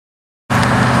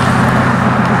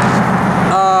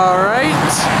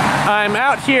I'm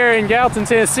out here in Gallatin,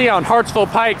 Tennessee on Hartsville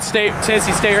Pike,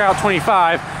 Tennessee State Route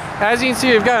 25. As you can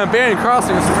see, we've got an abandoned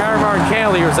crossing with some power marked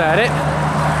cantilevers at it.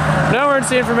 No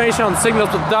emergency information on the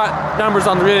signals with dot numbers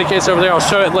on the relay case over there. I'll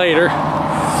show it later.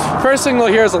 First signal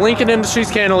here is a Lincoln Industries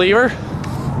cantilever.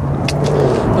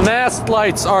 The mast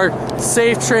lights are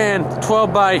SafeTran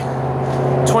 12 by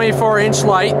 24 inch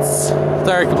lights that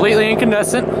are completely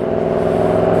incandescent.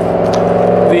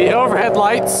 The overhead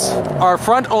lights are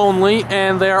front only,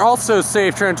 and they are also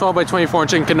SafeTran 12 by 24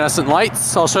 inch incandescent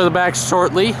lights. I'll show the back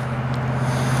shortly.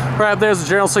 Right there's the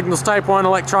General Signals Type 1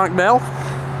 electronic bell.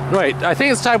 Wait, I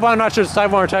think it's Type 1, I'm not sure if it's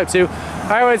Type 1 or Type 2.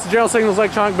 Anyway, it's the General Signals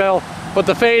electronic bell, but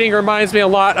the fading reminds me a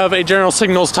lot of a General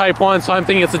Signals Type 1, so I'm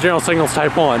thinking it's a General Signals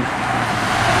Type 1.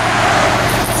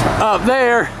 Up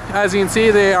there, as you can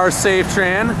see, they are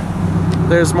SafeTran.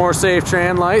 There's more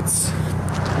SafeTran lights.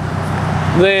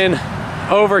 Then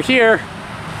over here,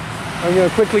 I'm going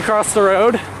to quickly cross the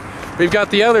road. We've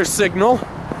got the other signal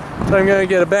that I'm going to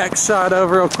get a back shot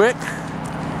of real quick.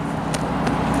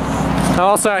 I'm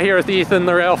also out here with Ethan,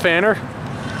 the rail fanner.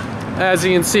 As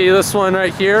you can see, this one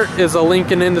right here is a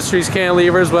Lincoln Industries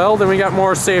cantilever as well. Then we got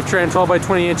more SafeTran 12 by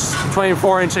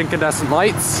 24 inch incandescent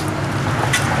lights.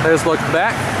 There's a look at the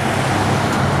back.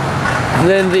 And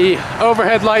then the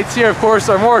overhead lights here, of course,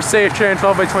 are more SafeTran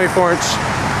 12 by 24 inch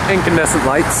incandescent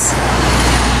lights.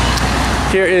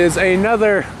 Here is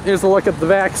another, here's a look at the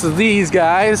backs of these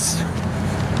guys.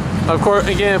 Of course,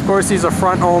 again, of course, these are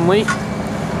front only.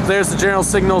 There's the General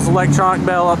Signals electronic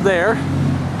bell up there.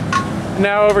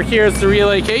 Now over here is the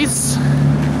relay case.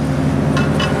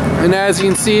 And as you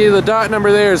can see, the dot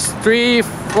number there is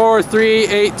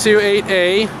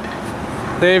 343828A.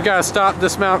 Then you've got a stop,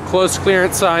 dismount, close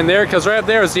clearance sign there, because right up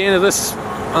there is the end of this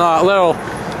little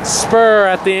spur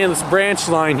at the end of this branch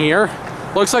line here.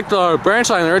 Looks like the branch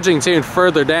line originally continued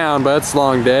further down, but it's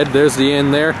long dead. There's the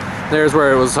end there. There's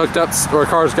where it was hooked up, where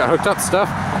cars got hooked up to stuff.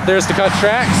 There's the cut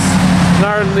tracks. And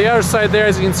on the other side there,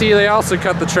 as you can see, they also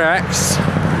cut the tracks.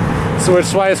 So which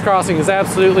is why this crossing is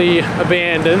absolutely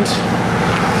abandoned.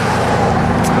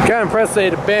 I'm kind of impressed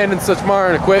they'd abandoned such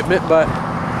modern equipment, but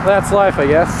that's life, I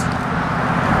guess.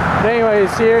 But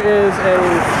anyways, here is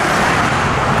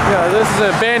this is an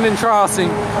abandoned crossing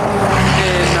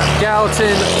in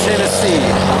Gallatin, Tennessee.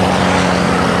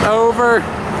 Over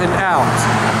and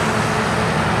out.